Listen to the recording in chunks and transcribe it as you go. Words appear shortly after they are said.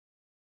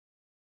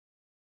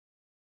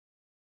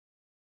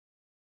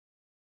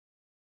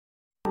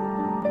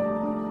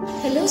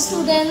Hello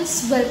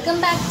students,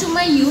 welcome back to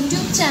my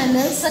YouTube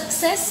channel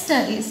Success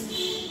Studies.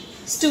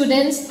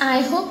 Students,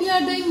 I hope you are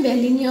doing well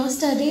in your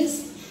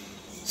studies.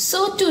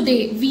 So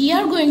today we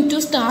are going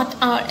to start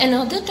our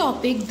another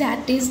topic,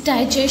 that is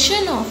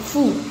digestion of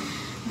food.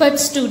 But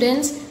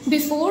students,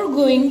 before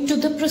going to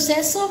the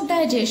process of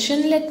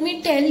digestion, let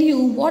me tell you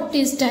what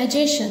is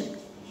digestion.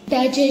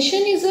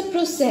 Digestion is a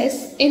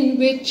process in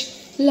which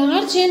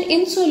large and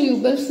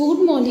insoluble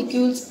food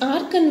molecules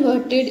are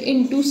converted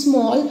into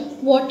small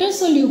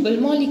water-soluble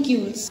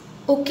molecules.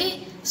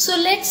 Okay, so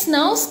let's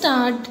now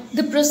start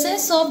the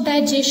process of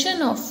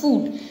digestion of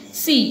food.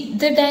 See,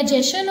 the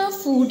digestion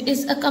of food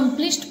is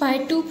accomplished by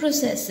two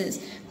processes.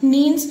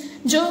 Means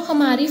जो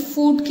हमारी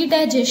food की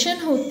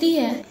digestion होती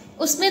है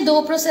उसमें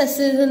दो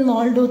processes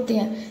involved होते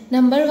हैं.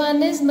 Number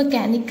one is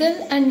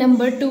mechanical and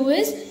number two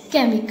is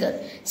chemical.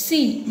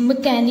 See,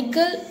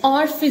 mechanical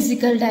और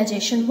physical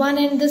digestion one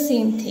and the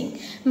same thing.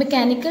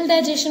 Mechanical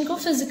digestion को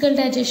physical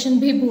digestion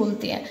भी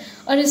बोलते हैं.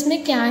 और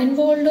इसमें क्या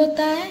involved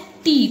होता है?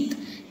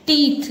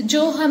 टीथ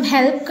जो हम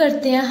हेल्प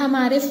करते हैं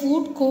हमारे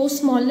फूड को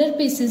स्मॉलर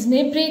पीसेस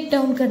में ब्रेक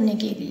डाउन करने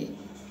के लिए.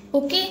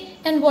 Okay,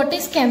 and what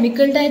is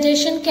chemical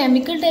digestion?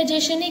 Chemical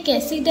digestion एक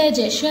ऐसी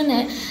डाइजेशन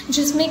है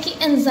जिसमें कि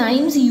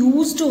एंजाइम्स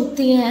यूज्ड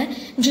होते हैं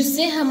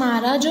जिससे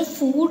हमारा जो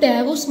फूड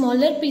है वो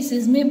स्मॉलर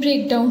पीसेस में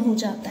ब्रेक डाउन हो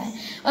जाता है.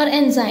 और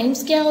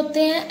एंजाइम्स क्या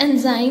होते हैं?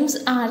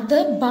 Enzymes are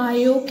the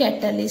bio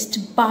catalyst.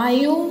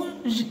 Bio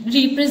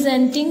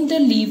representing the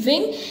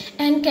living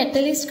and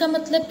catalyst का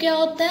मतलब क्या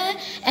होता है?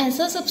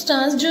 ऐसा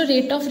सब्सटेंस जो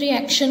रेट ऑफ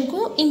रिएक्शन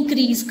को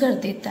इंक्रीज कर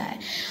देता है.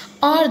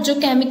 और जो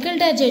केमिकल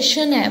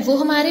डाइजेशन है वो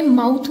हमारे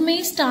माउथ में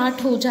ही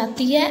स्टार्ट हो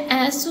जाती है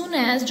एज सुन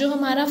एज जो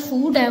हमारा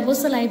फूड है वो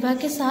सलाइवा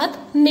के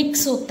साथ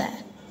मिक्स होता है.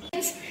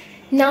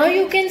 नाउ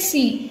यू कैन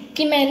सी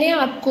कि मैंने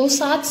आपको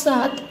साथ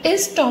साथ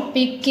इस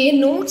टॉपिक के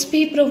नोट्स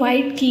भी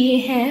प्रोवाइड किए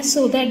हैं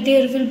so that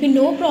there will be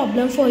no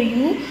problem for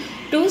you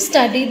to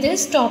study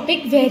this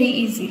topic very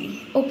easily.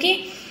 Okay,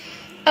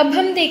 अब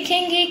हम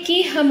देखेंगे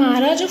कि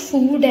हमारा जो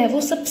फूड है वो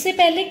सबसे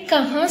पहले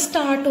कहाँ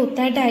स्टार्ट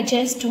होता है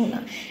डाइजेस्ट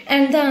होना.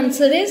 And the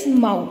answer is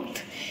mouth.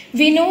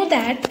 We know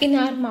that in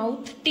our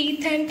mouth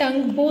teeth and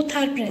tongue both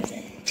are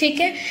present. ठीक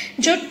है,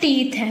 जो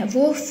टीथ हैं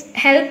वो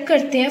हेल्प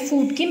करते हैं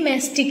फूड की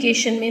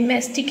मेस्टिकेशन में.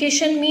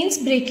 Mastication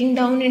means breaking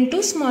down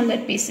into smaller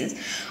pieces.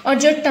 और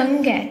जो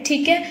टंग है,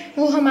 ठीक है,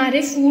 वो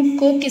हमारे फूड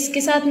को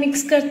किसके साथ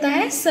मिक्स करता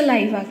है?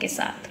 सलाइवा के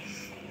साथ.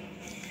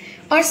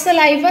 और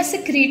सलाइवा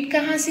सिक्रीट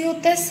कहाँ से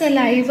होता है?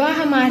 सलाइवा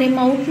हमारे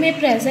माउथ में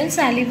प्रेजेंट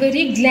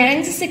सैलिवरी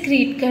ग्लैंड्स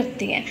सिक्रीट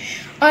करती हैं.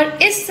 और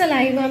इस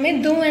सलाइवा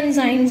में दो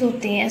एंजाइम्स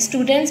होते हैं.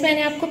 स्टूडेंट्स,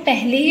 मैंने आपको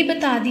पहले ही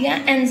बता दिया,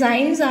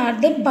 enzymes are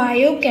the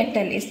bio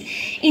catalyst.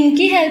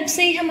 इनकी हेल्प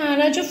से ही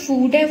हमारा जो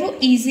फूड है वो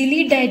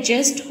इजीली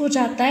डाइजेस्ट हो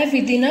जाता है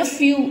with in a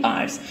few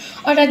hours.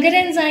 और अगर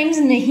एंजाइम्स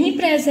नहीं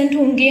प्रेजेंट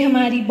होंगे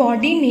हमारी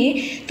बॉडी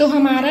में तो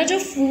हमारा जो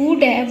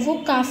फूड है वो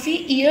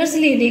काफ़ी ईयर्स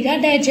ले लेगा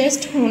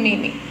डाइजेस्ट होने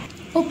में.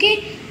 ओके,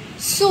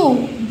 सो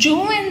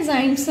जो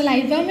एंजाइम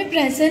सलाइवा में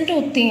प्रेजेंट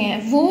होते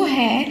हैं वो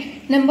है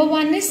number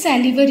one is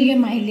salivary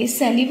amylase.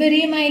 Salivary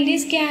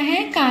amylase क्या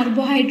है?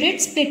 Carbohydrate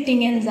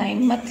splitting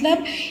enzyme.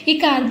 मतलब ये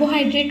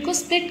कार्बोहाइड्रेट को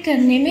स्प्लिट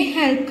करने में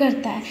हेल्प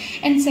करता है.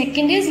 And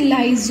second is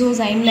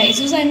lysozyme.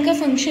 Lysozyme का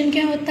फंक्शन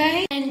क्या होता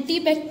है?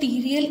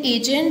 Antibacterial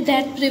agent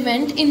that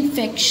prevent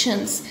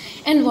infections.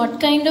 And what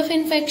kind of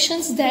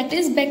infections? That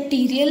is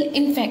bacterial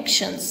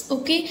infections.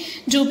 Okay,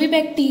 जो भी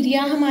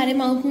बैक्टीरिया हमारे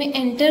माउथ में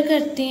एंटर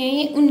करते हैं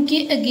ये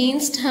उनके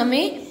अगेंस्ट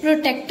हमें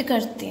प्रोटेक्ट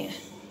करते हैं.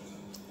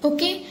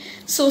 Okay,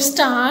 so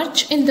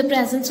starch in the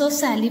presence of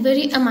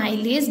salivary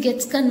amylase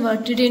gets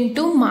converted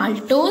into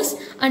maltose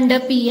under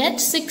pH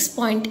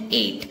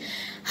 6.8.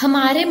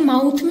 हमारे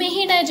माउथ में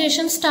ही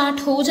डाइजेशन स्टार्ट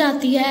हो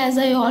जाती है as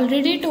I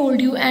already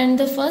told you. And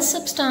the first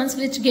substance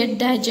which get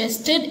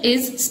digested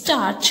is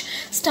starch.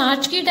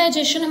 Starch की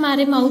digestion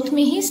हमारे mouth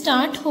में ही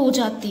start हो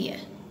जाती है.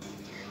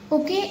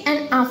 Okay,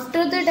 and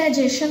after the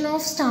digestion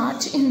of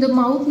starch in the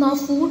mouth, now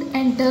food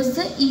enters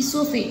the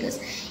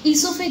esophagus.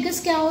 Esophagus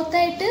क्या होता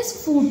है? It is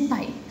food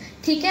pipe.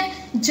 ठीक है,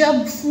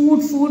 जब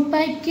फूड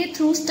पाइप के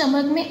थ्रू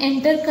स्टमक में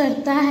एंटर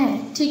करता है,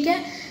 ठीक है,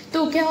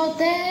 तो क्या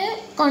होता है?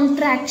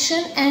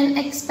 Contraction and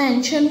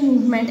expansion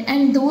movement.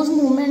 And those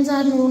movements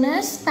are known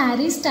as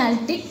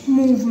peristaltic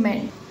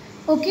movement.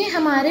 Okay,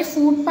 हमारे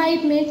फूड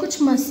पाइप में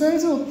कुछ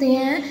मसल्स होते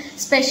हैं,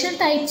 स्पेशल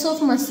टाइप्स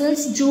ऑफ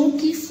मसल्स जो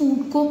कि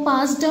फूड को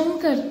पास डाउन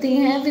करते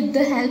हैं with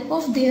the help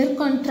of their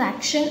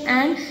contraction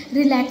and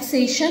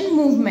relaxation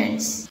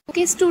movements.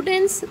 Okay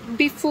students,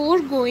 before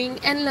going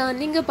and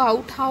learning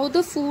about how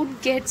the food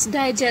gets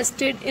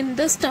digested in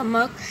the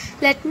stomach,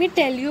 let me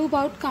tell you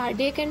about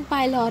cardiac and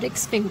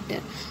pyloric sphincter.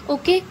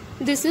 Okay,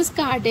 this is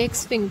cardiac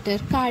sphincter.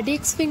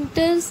 Cardiac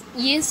sphincters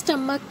ये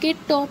stomach के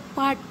top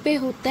part पे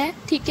होता है,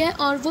 ठीक है,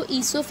 और वो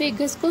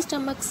esophagus को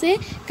stomach से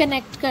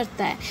connect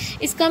करता है.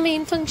 इसका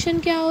main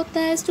function क्या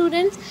होता है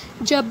students?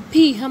 जब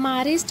भी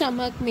हमारे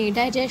stomach में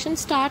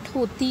digestion start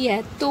होती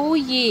है तो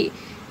ये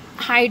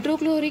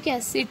हाइड्रोक्लोरिक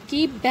एसिड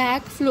की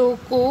बैक फ्लो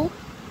को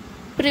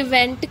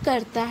प्रिवेंट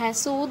करता है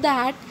so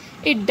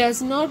that it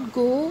does not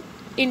go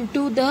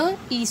into the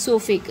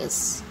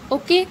oesophagus.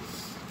 Okay,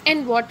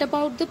 and what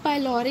about the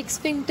pyloric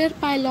sphincter?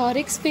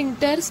 Pyloric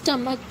sphincter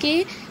stomach के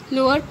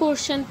लोअर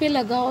पोर्शन पे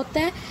लगा होता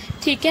है,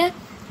 ठीक है।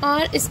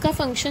 और इसका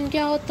फंक्शन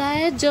क्या होता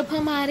है? जब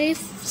हमारे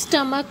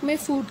स्टमक में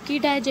फूड की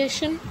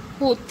डाइजेशन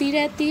होती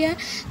रहती है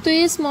तो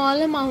ये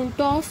स्मॉल अमाउंट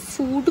ऑफ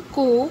फूड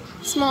को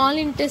स्मॉल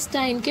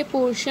इंटेस्टाइन के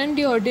पोर्शन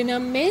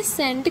डिओडिनम में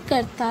सेंड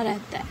करता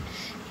रहता है,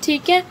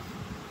 ठीक है।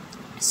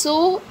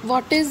 So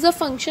what is the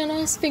function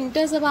of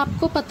sphincters? अब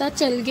आपको पता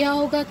चल गया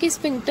होगा कि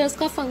स्फिंक्टर्स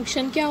का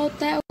फंक्शन क्या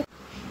होता है।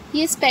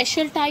 ये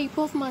स्पेशल टाइप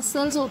ऑफ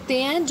मसल्स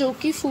होते हैं जो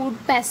कि फूड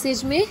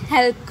पैसेज में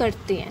हेल्प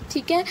करते हैं,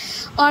 ठीक है।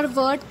 और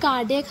वर्ड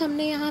कार्डियक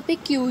हमने यहाँ पे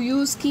क्यों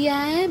यूज़ किया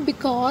है?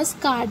 Because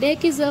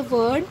cardiac is a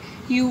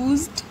word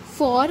used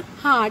for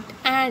heart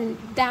and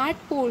that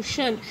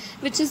portion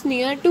which is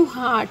near to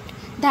heart,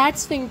 that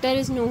sphincter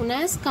is known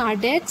as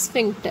cardiac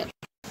sphincter.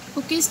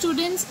 Okay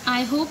students, I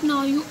hope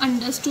now you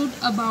understood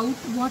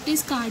about what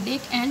is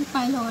cardiac and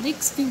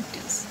pyloric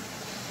sphincters.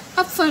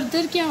 अब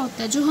further क्या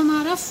होता है? जो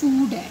हमारा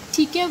food है,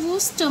 ठीक है, वो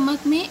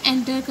स्टमक में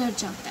एंटर कर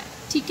जाता है,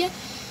 ठीक है।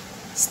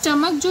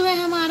 स्टमक जो है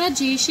हमारा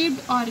जे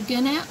शेप्ड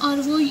ऑर्गन है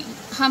और वो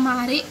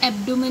हमारे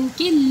एब्डोमेन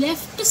के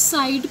लेफ्ट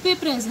साइड पे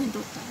प्रेजेंट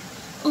होता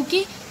है,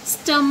 okay.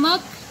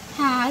 Stomach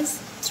has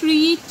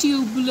 3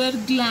 tubular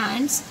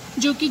glands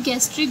जो कि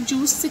गैस्ट्रिक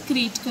जूस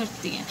सिक्रीट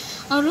करती हैं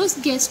और उस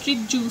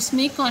गैस्ट्रिक जूस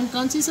में कौन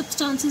कौन सी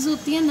सब्सटेंसेस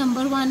होती हैं?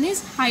 Number 1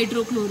 is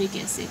hydrochloric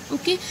acid,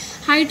 okay.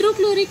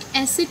 Hydrochloric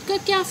acid का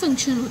क्या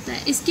फंक्शन होता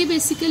है? इसके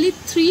बेसिकली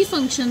 3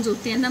 फंक्शंस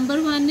होते हैं. Number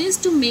 1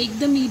 is to make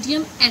the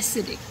medium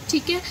acidic,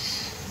 ठीक है,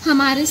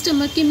 हमारे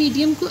स्टमक के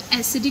मीडियम को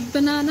एसिडिक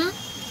बनाना.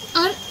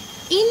 और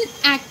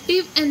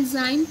inactive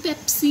enzyme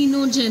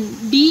pepsinogen,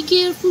 be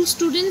careful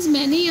students,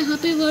 मैंने यहाँ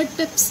पे वर्ड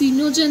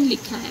पेप्सिनोजन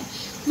लिखा है.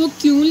 वो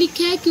क्यों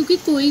लिखा है? क्योंकि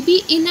कोई भी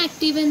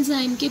इनएक्टिव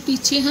एंजाइम के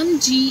पीछे हम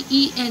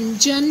GEN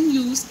जन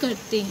यूज़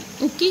करते हैं,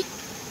 ओके।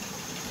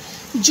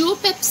 जो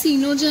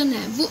पेप्सिनोजन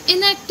है वो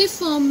इनएक्टिव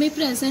फॉर्म में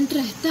प्रेजेंट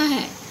रहता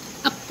है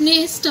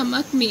अपने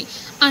स्टमक में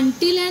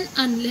अनटिल एंड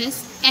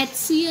अनलेस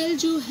HCl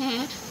जो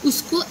है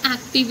उसको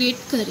एक्टिवेट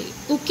करे,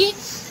 okay.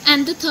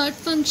 And the third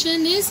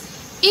function is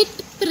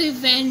it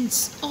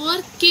prevents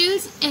और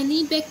kills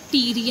any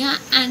bacteria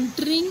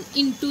entering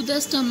into the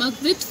stomach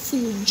with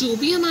food. जो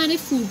भी हमारे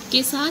फूड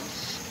के साथ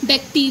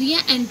बैक्टीरिया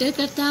एंटर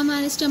करता है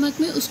हमारे स्टमक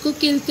में उसको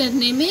किल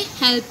करने में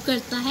हेल्प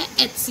करता है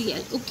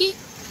HCl, okay.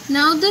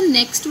 Now the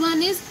next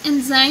one is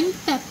enzyme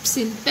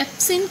pepsin.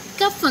 Pepsin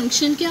का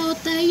फंक्शन क्या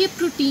होता है? ये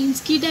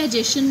प्रोटीन्स की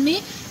डाइजेशन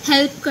में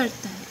हेल्प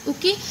करता है,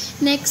 okay.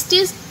 Next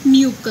is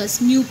mucus.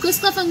 Mucus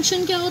का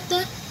फंक्शन क्या होता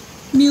है?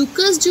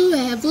 म्यूकस जो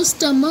है वो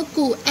स्टमक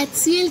को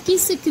HCl की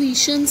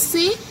सिक्रीशन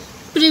से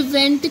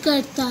प्रिवेंट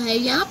करता है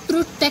या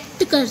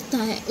प्रोटेक्ट करता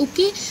है,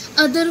 ओके.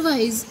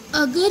 अदरवाइज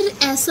अगर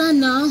ऐसा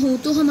ना हो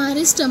तो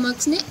हमारे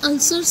स्टमक्स में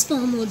अल्सर्स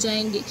फॉर्म हो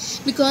जाएंगे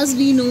because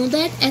we know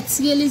that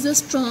HCl is a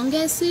strong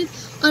acid.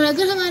 और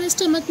अगर हमारे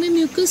स्टमक में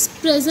म्यूकस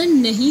प्रेजेंट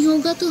नहीं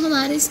होगा तो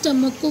हमारे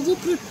स्टमक को वो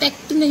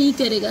प्रोटेक्ट नहीं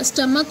करेगा.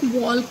 स्टमक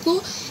वॉल को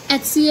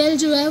HCl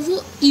जो है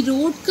वो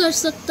इरोड कर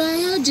सकता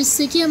है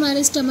जिससे कि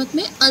हमारे स्टमक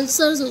में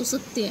अल्सर्स हो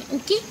सकते हैं,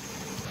 okay.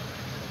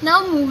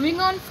 Now moving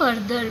on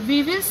further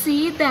we will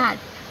see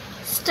that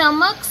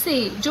stomach से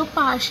जो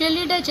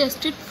पार्शियली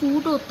डाइजेस्टेड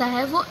फूड होता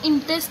है वो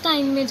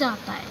इंटेस्टाइन में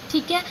जाता है,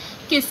 ठीक है.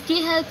 किसकी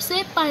हेल्प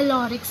से?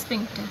 Pyloric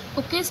sphincter,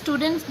 okay.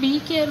 Students be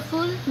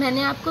careful,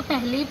 मैंने आपको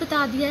पहले ही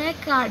बता दिया है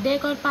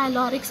कार्डियक और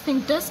पाइलोरिक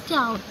स्फिंक्टर्स क्या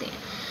होते हैं.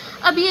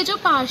 अब ये जो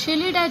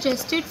पार्शियली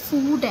डाइजेस्टेड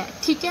फूड है,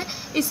 ठीक है,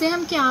 इसे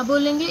हम क्या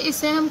बोलेंगे?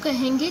 इसे हम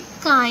कहेंगे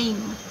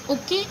crime,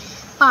 okay.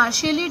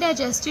 Partially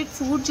digested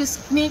food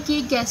जिसमें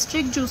कि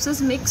गैस्ट्रिक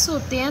जूसेस मिक्स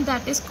होते हैं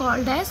that is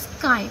called as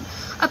crime.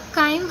 अब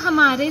काइम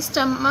हमारे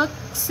स्टमक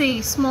से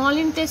स्मॉल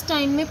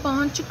इंटेस्टाइन में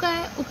पहुंच चुका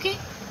है, ओके.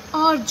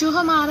 और जो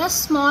हमारा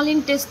स्मॉल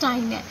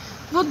इंटेस्टाइन है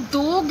वो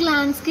 2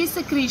 ग्लैंड्स की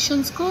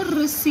सिक्रीशंस को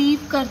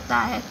रिसीव करता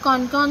है.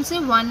 कौन कौन से?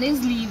 One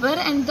is liver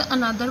and the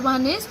another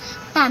one is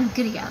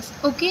pancreas,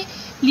 okay.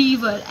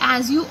 Liver,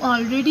 as you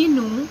already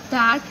know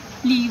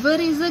that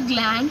liver is a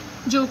gland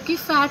जो कि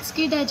फैट्स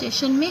की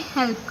डाइजेशन में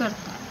हेल्प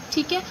करता है,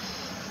 ठीक है.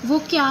 वो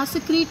क्या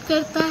सिक्रीट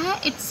करता है?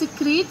 It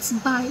secretes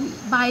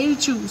bile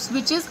juice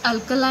which is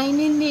alkaline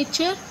in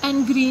nature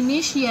and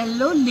greenish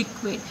yellow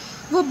liquid.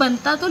 वो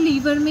बनता तो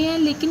लीवर में है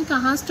लेकिन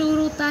कहाँ स्टोर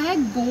होता है?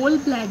 गोल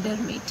ब्लैडर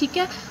में, ठीक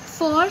है.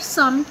 For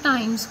some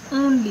times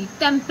only,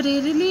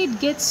 temporarily it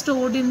gets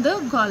stored in the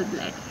gall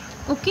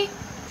bladder, okay.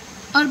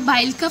 और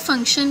बाइल का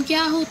फंक्शन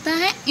क्या होता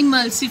है?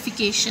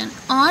 इमल्सिफिकेशन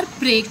और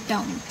ब्रेक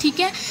डाउन, ठीक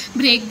है.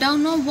 Break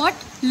down of what?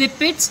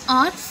 Lipids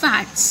और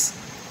fats.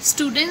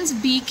 Students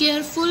be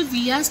careful,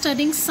 we are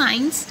studying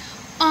science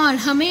और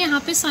हमें यहाँ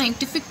पे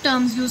साइंटिफिक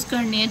टर्म्स यूज़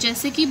करने हैं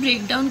जैसे कि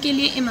ब्रेकडाउन के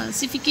लिए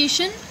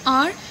इमल्सिफिकेशन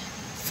और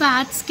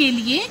फैट्स के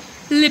लिए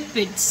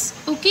लिपिड्स,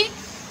 ओके.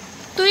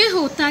 तो ये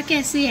होता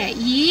कैसे है?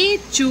 ये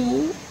जो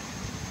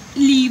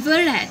लीवर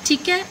है,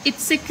 ठीक है, इट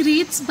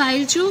सिक्रीट्स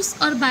बाइल जूस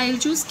और बाइल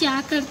जूस क्या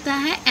करता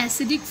है?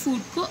 एसिडिक फूड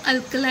को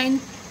अल्कलाइन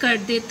कर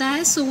देता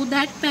है so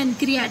that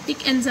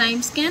pancreatic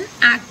enzymes can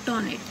act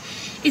on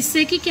it.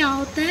 इससे कि क्या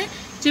होता है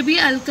जब ये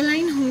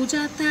अल्कलाइन हो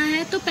जाता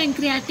है तो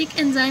पैंक्रियाटिक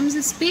एंजाइम्स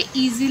इस पे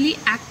इजीली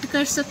एक्ट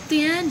कर सकते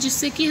हैं,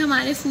 जिससे कि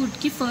हमारे फूड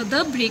की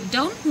फर्दर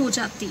ब्रेकडाउन हो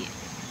जाती है।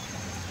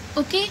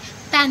 Okay,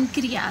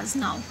 pancreas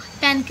now.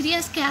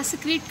 पैनक्रियाज क्या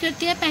सिक्रेट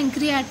करती है?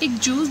 पैंक्रियाटिक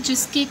जूस,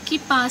 जिसके की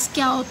पास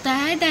क्या होता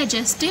है?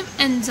 Digestive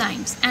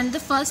enzymes, and the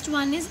first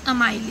one is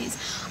amylase.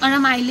 और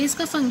अमाइलेज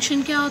का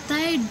फंक्शन क्या होता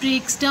है? इट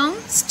ब्रेक्स डाउन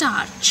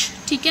स्टार्च,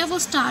 ठीक है, वो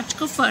स्टार्च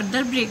को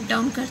फर्दर ब्रेक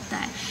डाउन करता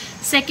है।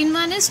 सेकेंड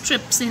वन इज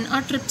ट्रिप्सिन,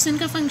 और ट्रिप्सिन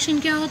का फंक्शन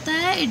क्या होता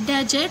है? It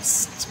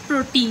डाइजेस्ट्स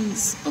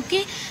proteins.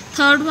 Okay,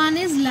 third one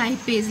is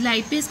lipase.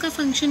 Lipase का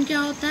फंक्शन क्या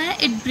होता है?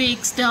 It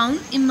breaks down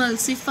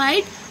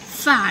emulsified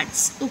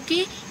fats. Okay,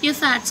 ये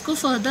फैट्स को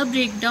फर्दर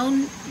ब्रेक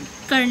डाउन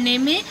करने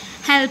में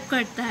हेल्प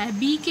करता है।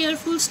 Be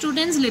careful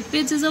students,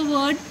 lipids is a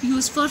word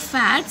use for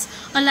fats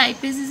और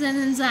लाइपेज इज एन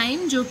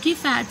एंजाइम जो कि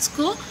फैट्स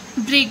को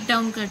ब्रेक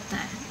डाउन करता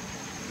है।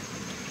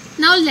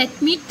 Now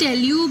let me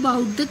tell you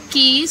about the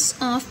case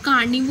of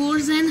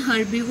carnivores and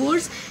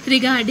herbivores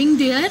regarding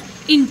their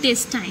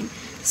intestine.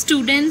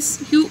 Students,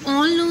 you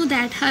all know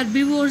that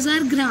herbivores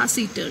are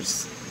grass eaters.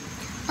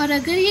 और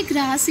अगर ये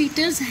grass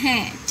eaters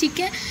हैं, ठीक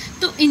है,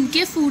 तो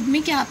इनके फूड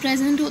में क्या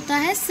प्रेजेंट होता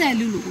है?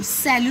 सेलुलोज।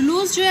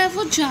 सेलुलोज जो है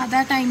वो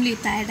ज़्यादा टाइम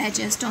लेता है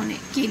डाइजेस्ट होने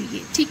के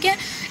लिए, ठीक है,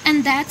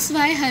 and that's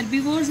why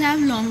herbivores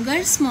have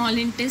longer small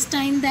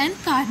intestine then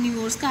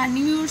carnivores.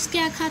 Carnivores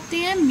क्या खाते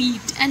हैं?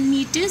 Meet, and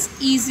meat is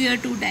easier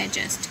to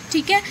digest,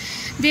 ठीक है।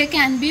 There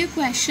can be a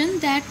question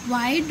that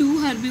why do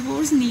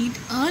herbivores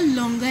need a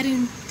longer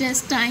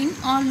intestine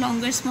और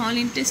longer small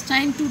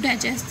intestine to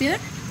digest their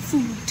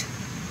food?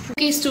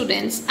 Okay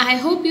students, I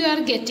hope you are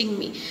getting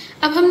me.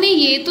 अब हमने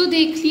ये तो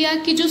देख लिया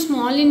कि जो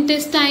स्मॉल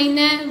इंटेस्टाइन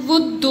है वो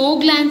दो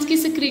ग्लैंड्स की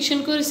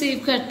सिक्रीशन को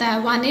रिसीव करता है,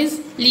 one is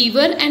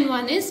liver and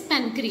one is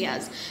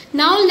pancreas.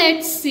 Now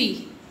let's see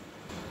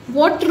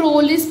what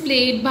role is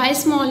played by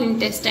small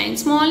intestine.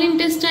 Small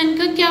intestine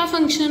का क्या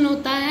फंक्शन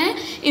होता है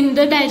in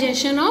the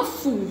digestion of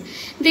food?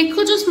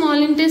 देखो, जो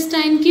small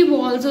intestine की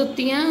walls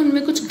होती हैं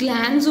उनमें कुछ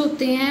glands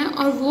होते हैं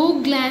और वो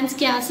glands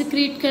क्या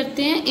secrete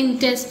करते हैं?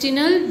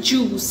 intestinal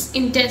juice.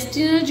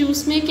 intestinal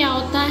juice में क्या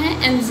होता है?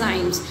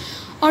 enzymes,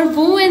 और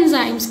वो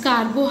enzymes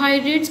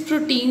carbohydrates,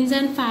 proteins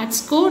and fats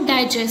को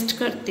digest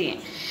करते हैं।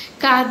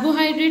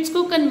 कार्बोहाइड्रेट्स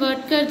को कन्वर्ट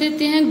कर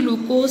देते हैं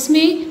ग्लूकोज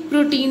में,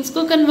 प्रोटीन्स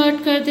को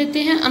कन्वर्ट कर देते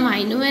हैं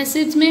अमाइनो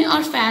एसिड्स में,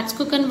 और फैट्स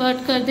को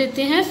कन्वर्ट कर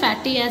देते हैं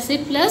फैटी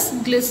एसिड प्लस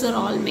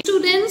ग्लिसरॉल में।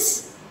 Students,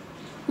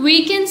 we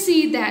can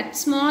see that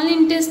small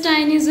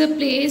intestine is a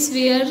place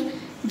where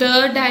the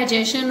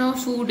digestion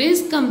of food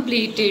is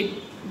completed.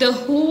 The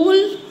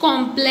whole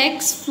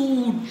complex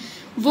food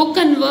वो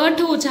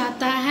कन्वर्ट हो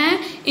जाता है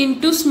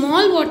into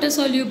small water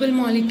soluble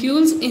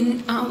molecules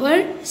in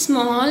our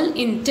small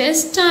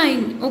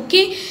intestine.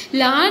 Okay,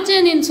 large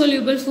and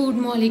insoluble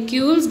food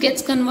molecules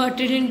gets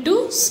converted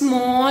into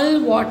small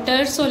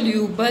water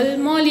soluble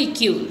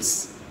molecules.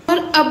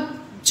 और अब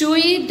जो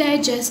ये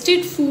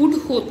digested food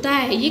होता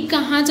है ये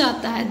कहाँ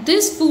जाता है?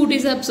 This food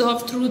is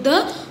absorb through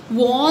the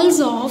walls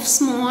of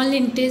small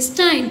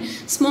intestine.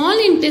 Small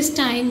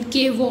intestine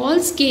के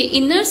वॉल्स के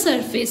इनर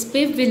सरफेस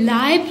पे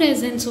विलाई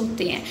प्रेजेंस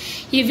होते हैं।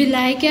 ये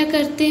विलाई क्या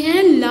करते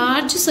हैं?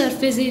 लार्ज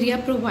सरफेस एरिया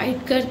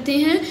प्रोवाइड करते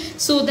हैं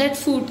so that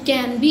food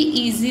can be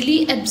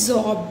easily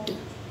absorbed.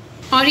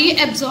 और ये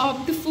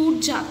एब्जॉर्ब्ड फूड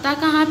जाता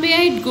कहाँ पे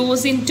है? It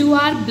goes into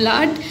our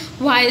blood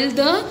while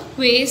the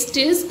waste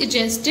is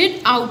digested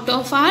out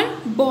of our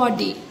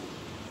body.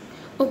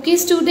 Okay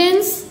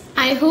students,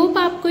 I hope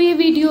आपको ये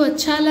वीडियो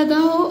अच्छा लगा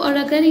हो, और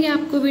अगर ये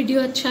आपको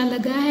वीडियो अच्छा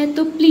लगा है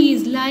तो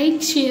प्लीज़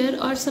लाइक, शेयर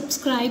और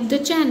subscribe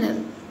the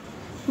channel.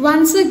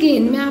 Once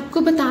again मैं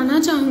आपको बताना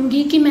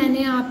चाहूँगी कि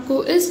मैंने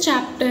आपको इस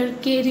चैप्टर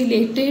के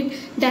रिलेटेड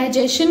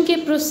डाइजेशन के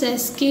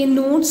प्रोसेस के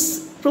नोट्स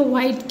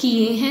प्रोवाइड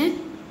किए हैं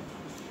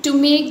to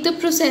make the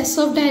process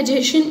of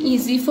digestion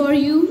easy for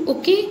you.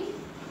 Okay,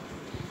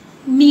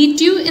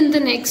 meet you in the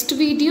next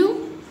video.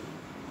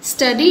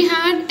 Study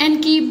hard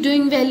and keep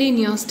doing well in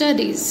your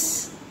studies.